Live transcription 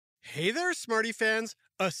Hey there, Smarty fans,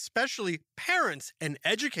 especially parents and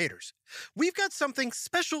educators. We've got something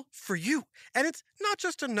special for you, and it's not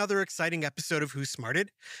just another exciting episode of Who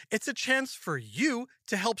Smarted. It's a chance for you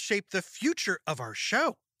to help shape the future of our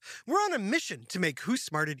show. We're on a mission to make Who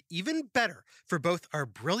Smarted even better for both our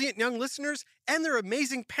brilliant young listeners and their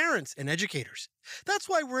amazing parents and educators. That's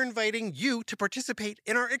why we're inviting you to participate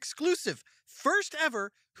in our exclusive, first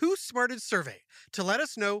ever Who Smarted survey to let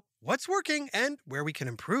us know what's working and where we can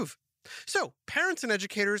improve. So, parents and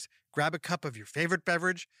educators, grab a cup of your favorite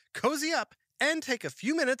beverage, cozy up, and take a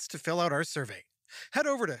few minutes to fill out our survey. Head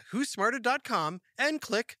over to whosmarted.com and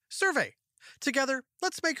click Survey. Together,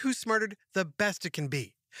 let's make Who Smarted the best it can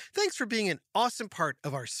be. Thanks for being an awesome part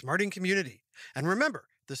of our smarting community. And remember,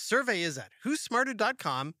 the survey is at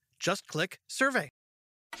whosmarted.com. Just click Survey.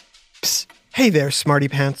 Psst. Hey there, Smarty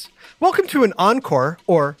Pants. Welcome to an encore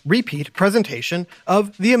or repeat presentation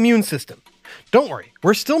of the immune system. Don't worry,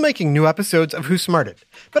 we're still making new episodes of Who Smarted,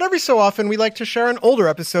 but every so often we like to share an older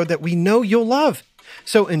episode that we know you'll love.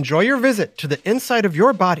 So enjoy your visit to the inside of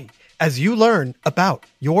your body as you learn about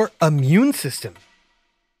your immune system.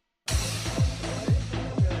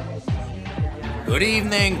 Good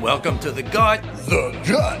evening, welcome to The Gut. The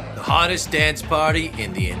Gut. The hottest dance party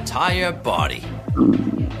in the entire body.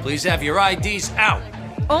 Please have your IDs out.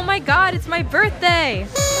 Oh my god, it's my birthday!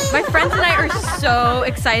 My friends and I are so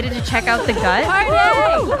excited to check out The Gut.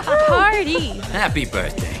 Party! Party! Happy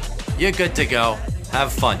birthday. You're good to go.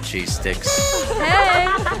 Have fun, cheese sticks. Hey!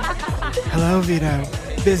 Hello, Vito.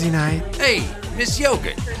 Busy night. Hey, Miss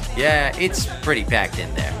Yogurt. Yeah, it's pretty packed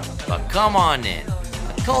in there. But come on in.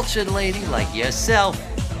 A cultured lady like yourself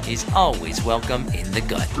is always welcome in The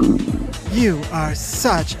Gut. You are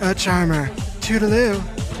such a charmer. Toodaloo.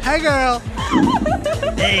 Hey, girl.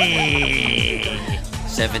 Hey!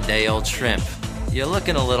 7-day-old shrimp. You're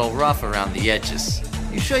looking a little rough around the edges.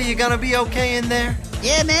 You sure you're gonna be okay in there?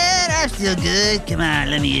 Yeah, man, I'm still good. Come on,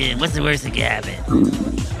 let me in. What's the worst that can happen?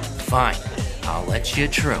 Fine, I'll let you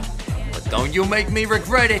through. But don't you make me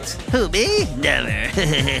regret it. Who, me? Never.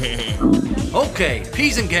 Okay,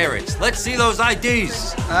 peas and carrots. Let's see those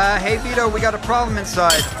IDs. Hey Vito, we got a problem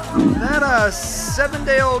inside. That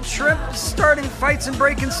 7-day-old shrimp is starting fights and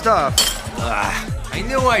breaking stuff. I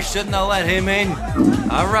knew I shouldn't have let him in.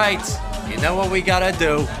 All right, you know what we gotta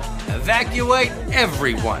do. Evacuate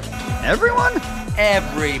everyone. Everyone?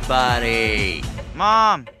 Everybody.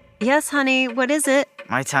 Mom, Yes, honey, what is it?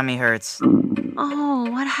 my tummy hurts. Oh,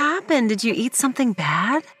 what happened? Did you eat something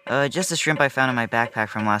bad? Just a shrimp I found in my backpack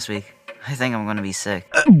from last week. I think I'm gonna be sick.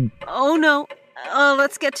 Oh no.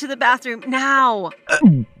 Let's get to the bathroom now.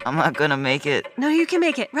 I'm not gonna make it. No, you can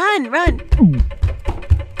make it. Run, run.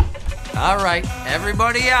 All right,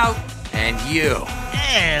 everybody out. And you.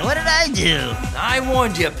 Hey, what did I do? I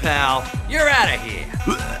warned you, pal. You're out of here.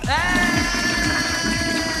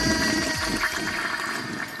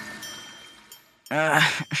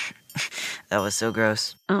 That was so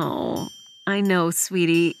gross. Oh, I know,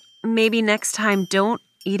 sweetie. Maybe next time don't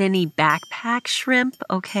eat any backpack shrimp,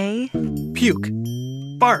 okay? Puke,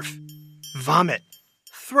 barf, vomit,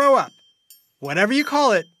 throw up. Whatever you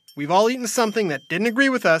call it, we've all eaten something that didn't agree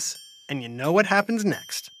with us, and you know what happens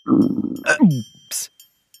next. Psst.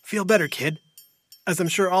 Feel better, kid. As I'm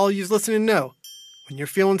sure all of you listening know, when you're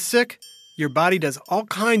feeling sick, your body does all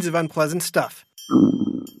kinds of unpleasant stuff.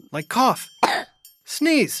 Like cough,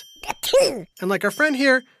 sneeze, and like our friend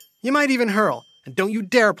here, you might even hurl. And don't you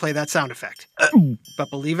dare play that sound effect. But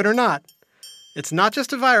believe it or not, it's not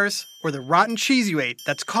just a virus or the rotten cheese you ate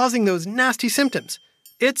that's causing those nasty symptoms.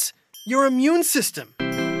 It's your immune system.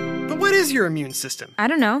 But what is your immune system? I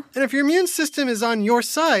don't know. And if your immune system is on your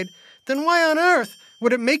side, then why on earth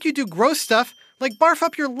would it make you do gross stuff like barf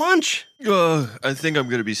up your lunch? I think I'm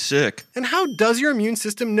gonna be sick. And how does your immune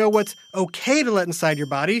system know what's okay to let inside your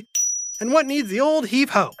body and what needs the old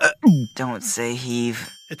heave-ho? Don't say heave.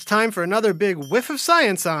 It's time for another big whiff of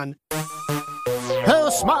science on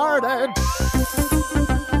Who smarted?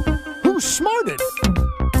 Who smarted?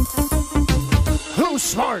 Who's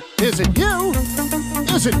smart? Is it you?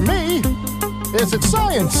 Is it me? Is it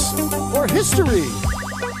science or history?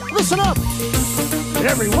 Listen up,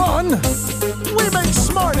 everyone. We make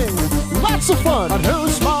smarting lots of fun on Who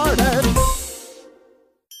Smarted.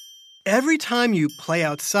 every time you play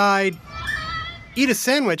outside, eat a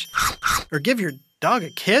sandwich, or give your dog a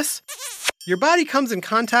kiss, your body comes in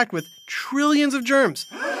contact with trillions of germs.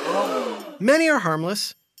 Many are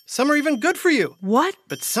harmless, some are even good for you. What?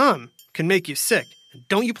 But some can make you sick.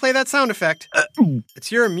 Don't you play that sound effect.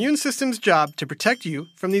 It's your immune system's job to protect you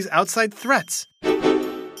from these outside threats.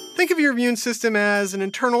 Think of your immune system as an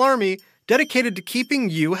internal army dedicated to keeping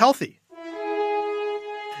you healthy.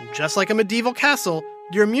 And just like a medieval castle,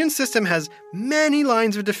 your immune system has many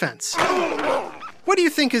lines of defense. What do you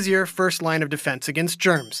think is your first line of defense against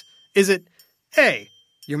germs? Is it A,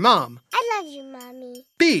 your mom? I love you, Mommy.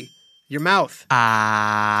 B, your mouth?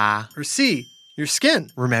 Or C, your skin?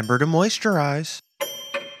 remember to moisturize.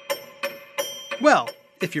 Well,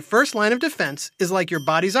 if your first line of defense is like your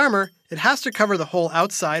body's armor, it has to cover the whole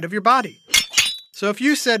outside of your body. So if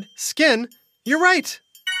you said skin, you're right.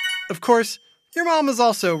 Of course, your mom is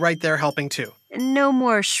also right there helping too. No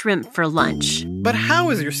more shrimp for lunch. But how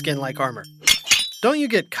is your skin like armor? Don't you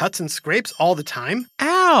get cuts and scrapes all the time?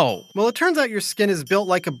 Ow! Well, it turns out your skin is built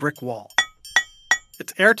like a brick wall.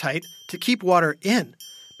 It's airtight to keep water in,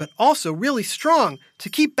 but also really strong to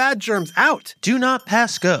keep bad germs out. Do not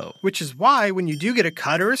pass go. Which is why when you do get a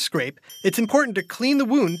cut or a scrape, it's important to clean the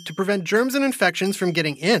wound to prevent germs and infections from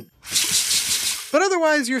getting in. But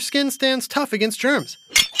otherwise, your skin stands tough against germs.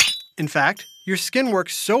 In fact, your skin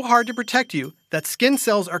works so hard to protect you that skin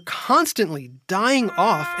cells are constantly dying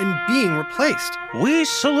off and being replaced. We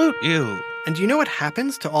salute you. And do you know what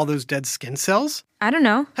happens to all those dead skin cells? I don't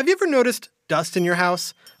know. Have you ever noticed dust in your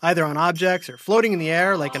house, either on objects or floating in the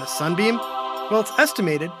air like in a sunbeam? Well, it's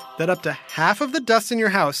estimated that up to half of the dust in your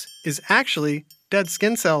house is actually dead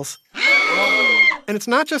skin cells. And it's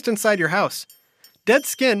not just inside your house. Dead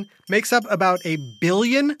skin makes up about 1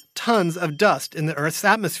 billion tons of dust in the Earth's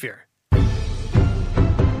atmosphere.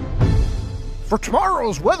 For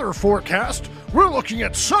tomorrow's weather forecast, we're looking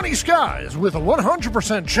at sunny skies with a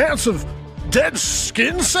 100% chance of dead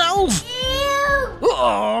skin cells?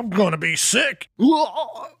 Oh, I'm gonna be sick.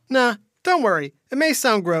 Nah, don't worry. It may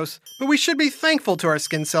sound gross, but we should be thankful to our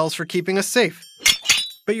skin cells for keeping us safe.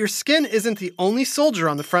 But your skin isn't the only soldier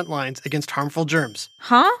on the front lines against harmful germs.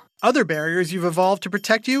 Huh? Other barriers you've evolved to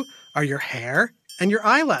protect you are your hair and your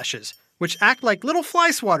eyelashes, which act like little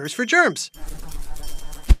fly swatters for germs.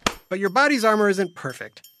 But your body's armor isn't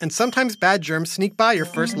perfect, and sometimes bad germs sneak by your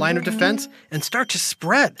first line of defense and start to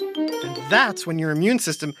spread. And that's when your immune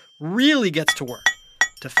system really gets to work.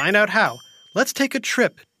 To find out how, let's take a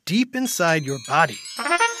trip deep inside your body.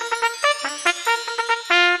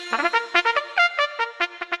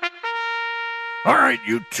 All right,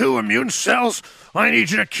 you two immune cells, I need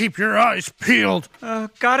you to keep your eyes peeled.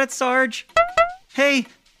 Got it, Sarge? Hey,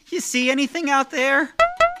 you see anything out there?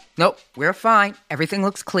 Nope, we're fine. Everything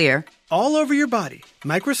looks clear. All over your body,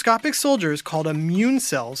 microscopic soldiers called immune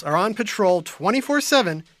cells are on patrol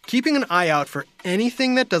 24/7, keeping an eye out for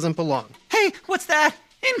anything that doesn't belong. Hey, what's that?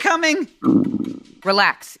 Incoming!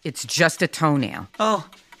 Relax, it's just a toenail. Oh,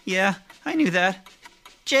 yeah, I knew that.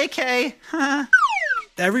 JK, huh?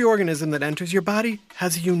 Every organism that enters your body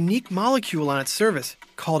has a unique molecule on its surface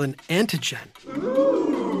called an antigen.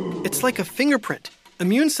 It's like a fingerprint.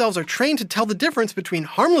 Immune cells are trained to tell the difference between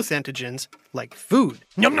harmless antigens, like food,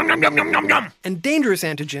 Yum, yum, yum, yum, yum, yum, yum. and dangerous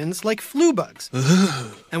antigens, like flu bugs.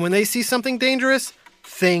 And when they see something dangerous,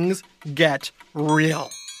 things get real.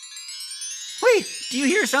 Wait, do you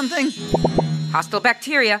hear something? Hostile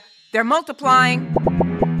bacteria. They're multiplying.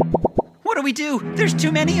 What do we do? There's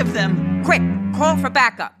too many of them. Quick, call for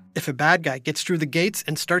backup. If a bad guy gets through the gates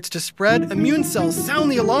and starts to spread, immune cells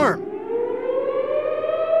sound the alarm.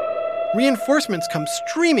 Reinforcements come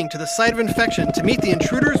streaming to the site of infection to meet the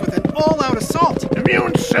intruders with an all-out assault.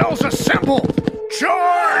 Immune cells assemble!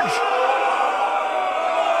 Charge!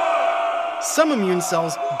 Some immune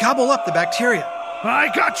cells gobble up the bacteria.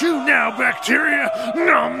 I got you now, bacteria!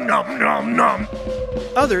 Nom, nom, nom, nom!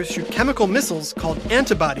 Others shoot chemical missiles called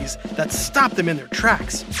antibodies that stop them in their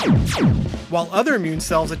tracks. While other immune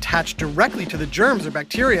cells attach directly to the germs or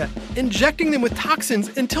bacteria, injecting them with toxins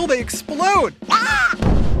until they explode.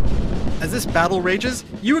 As this battle rages,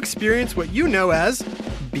 you experience what you know as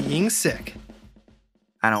being sick.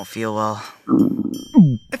 I don't feel well.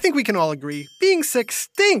 I think we can all agree, being sick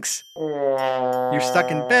stinks. You're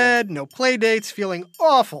stuck in bed, no play dates, feeling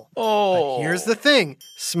awful. But here's the thing,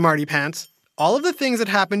 smarty pants. All of the things that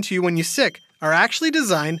happen to you when you're sick are actually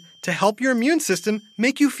designed to help your immune system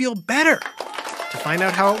make you feel better. To find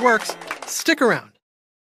out how it works, stick around.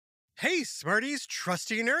 Hey, Smarties,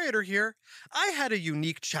 trusty narrator here. I had a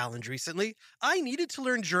unique challenge recently. I needed to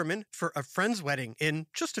learn German for a friend's wedding in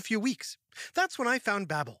just a few weeks. That's when I found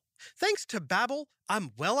Babbel. Thanks to Babbel,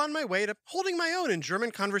 I'm well on my way to holding my own in German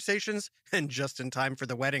conversations and just in time for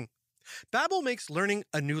the wedding. Babbel makes learning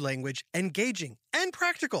a new language engaging and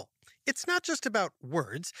practical. It's not just about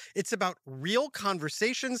words, it's about real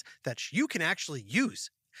conversations that you can actually use.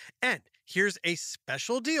 And here's a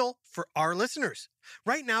special deal for our listeners.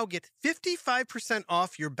 Right now, get 55%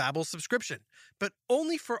 off your Babbel subscription, but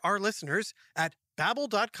only for our listeners at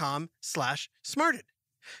babbel.com/smarted.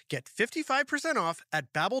 Get 55% off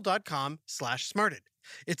at babbel.com/smarted.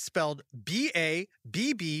 It's spelled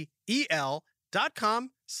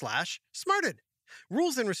BABBEL.com/smarted.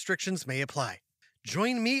 Rules and restrictions may apply.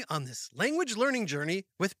 Join me on this language learning journey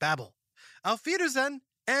with Babbel. Auf Wiedersehen,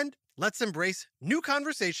 and let's embrace new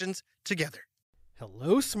conversations together.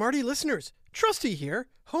 Hello, Smarty listeners. Trusty here,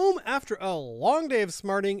 home after a long day of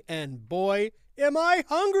smarting, and boy, am I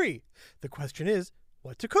hungry. The question is,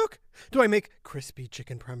 what to cook? Do I make crispy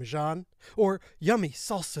chicken parmesan? Or yummy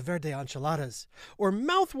salsa verde enchiladas? Or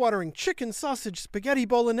mouth-watering chicken sausage spaghetti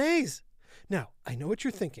bolognese? Now, I know what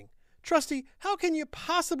you're thinking. Trusty, how can you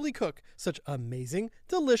possibly cook such amazing,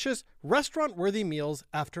 delicious, restaurant-worthy meals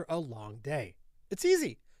after a long day? It's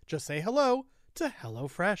easy. Just say hello to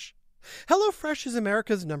HelloFresh. HelloFresh is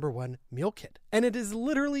America's #1 meal kit, and it is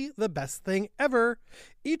literally the best thing ever.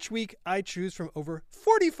 Each week, I choose from over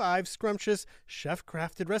 45 scrumptious,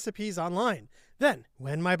 chef-crafted recipes online. Then,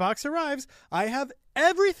 when my box arrives, I have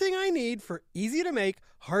everything I need for easy-to-make,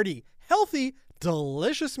 hearty, healthy,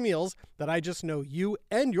 delicious meals that I just know you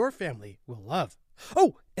and your family will love.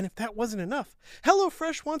 Oh, and if that wasn't enough,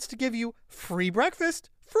 HelloFresh wants to give you free breakfast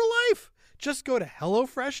for life. Just go to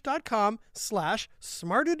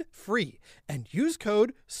HelloFresh.com/smartedfree and use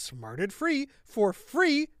code SMARTEDFREE for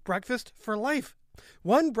free breakfast for life.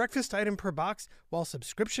 One breakfast item per box while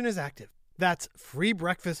subscription is active. That's free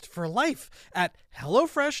breakfast for life at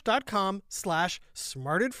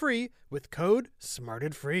HelloFresh.com/smartedfree with code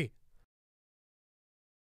SMARTEDFRee.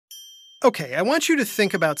 Okay, I want you to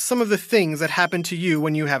think about some of the things that happen to you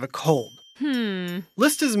when you have a cold.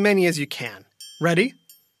 List as many as you can. Ready?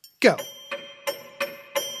 Go.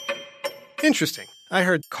 Interesting. I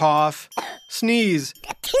heard cough, sneeze,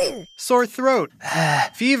 sore throat,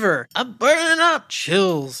 fever, I'm burning up.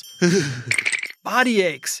 chills, body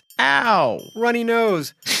aches, Ow. runny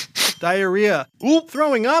nose, diarrhea,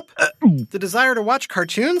 throwing up, the desire to watch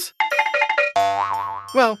cartoons?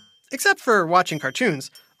 Well, except for watching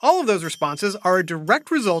cartoons, all of those responses are a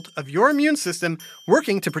direct result of your immune system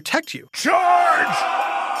working to protect you.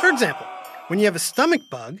 Charge! For example, when you have a stomach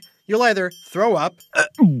bug, you'll either throw up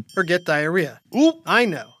or get diarrhea. I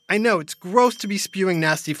know, it's gross to be spewing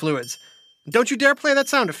nasty fluids. Don't you dare play that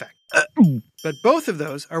sound effect. But both of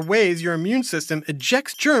those are ways your immune system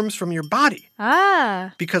ejects germs from your body.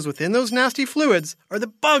 Because within those nasty fluids are the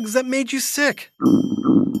bugs that made you sick.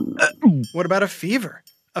 What about a fever?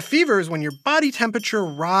 A fever is when your body temperature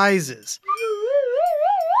rises.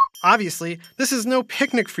 Obviously, this is no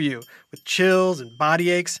picnic for you, with chills and body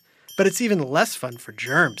aches, but it's even less fun for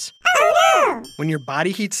germs. When your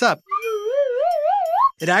body heats up,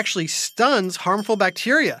 it actually stuns harmful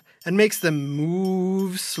bacteria and makes them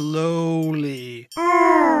move slowly,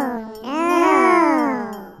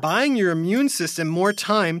 buying your immune system more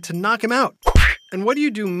time to knock them out. And what do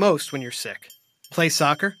you do most when you're sick? Play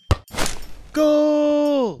soccer?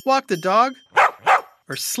 Goal! Walk the dog?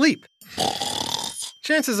 Or sleep?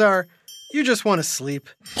 Chances are, you just want to sleep.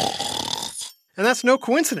 And that's no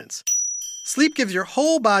coincidence. Sleep gives your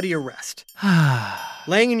whole body a rest.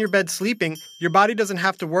 Laying in your bed sleeping, your body doesn't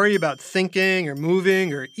have to worry about thinking or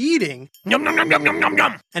moving or eating. Yum, yum, yum, yum, yum, yum,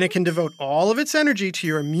 yum. And it can devote all of its energy to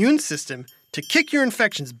your immune system to kick your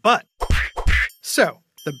infection's butt. So,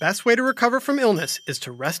 the best way to recover from illness is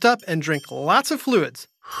to rest up and drink lots of fluids.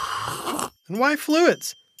 And why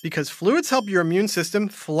fluids? Because fluids help your immune system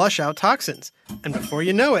flush out toxins. And before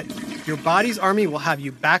you know it, your body's army will have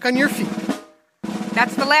you back on your feet.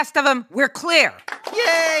 That's the last of them. We're clear.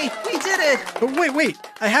 Yay! We did it! But wait.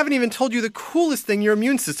 I haven't even told you the coolest thing your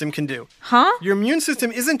immune system can do. Your immune system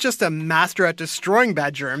isn't just a master at destroying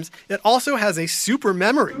bad germs, it also has a super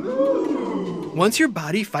memory. Once your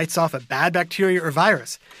body fights off a bad bacteria or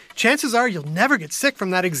virus, chances are you'll never get sick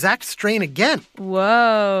from that exact strain again.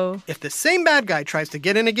 Whoa. If the same bad guy tries to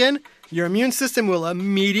get in again, your immune system will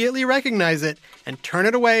immediately recognize it and turn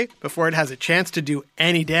it away before it has a chance to do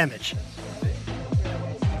any damage.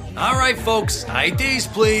 All right, folks, IDs,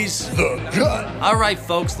 please. The gun. All right,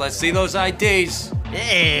 folks, let's see those IDs.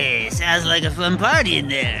 Hey, sounds like a fun party in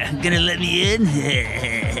there. Gonna let me in?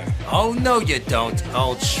 Oh, no, you don't,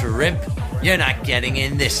 old shrimp. You're not getting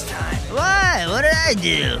in this time. Why? What did I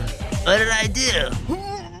do? What did I do?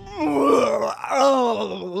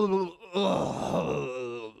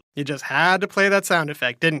 You just had to play that sound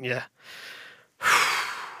effect, didn't you?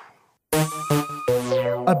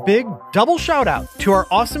 A big double shout out to our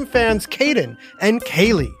awesome fans Caden and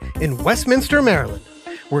Kaylee in Westminster, Maryland.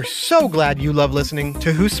 We're so glad you love listening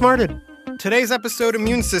to Who Smarted. Today's episode,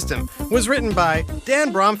 Immune System, was written by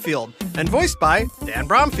Dan Bromfield and voiced by Dan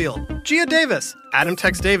Bromfield, Gia Davis, Adam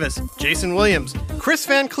Tex Davis, Jason Williams, Chris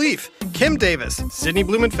Van Cleef, Kim Davis, Sydney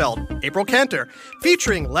Blumenfeld, April Cantor,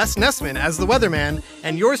 featuring Les Nessman as the weatherman,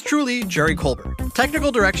 and yours truly, Jerry Colbert.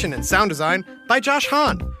 Technical direction and sound design by Josh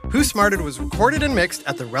Hahn. Who Smarted was recorded and mixed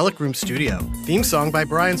at the Relic Room Studio. Theme song by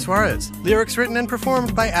Brian Suarez. Lyrics written and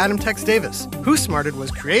performed by Adam Tex Davis. Who Smarted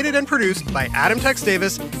was created and produced by Adam Tex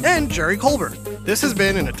Davis and Jerry Colbert. This has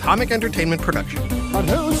been an Atomic Entertainment production. On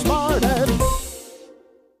Who Smarted?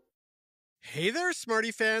 Hey there,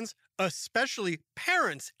 Smarty fans, especially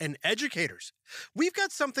parents and educators. We've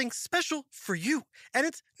got something special for you, and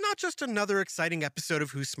it's not just another exciting episode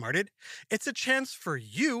of Who Smarted. It's a chance for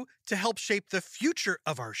you to help shape the future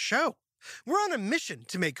of our show. We're on a mission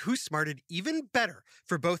to make Who Smarted even better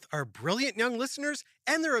for both our brilliant young listeners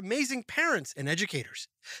and their amazing parents and educators.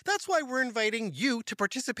 That's why we're inviting you to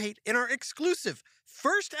participate in our exclusive,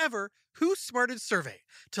 first ever Who Smarted survey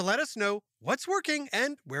to let us know what's working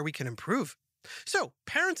and where we can improve. So,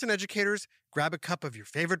 parents and educators, grab a cup of your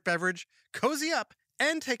favorite beverage, cozy up,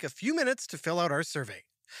 and take a few minutes to fill out our survey.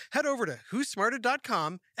 Head over to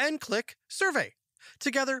whosmarted.com and click Survey.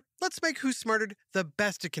 Together, let's make Who Smarted the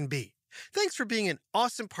best it can be. Thanks for being an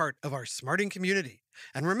awesome part of our smarting community.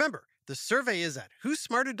 And remember, the survey is at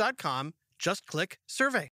whosmarted.com. Just click Survey.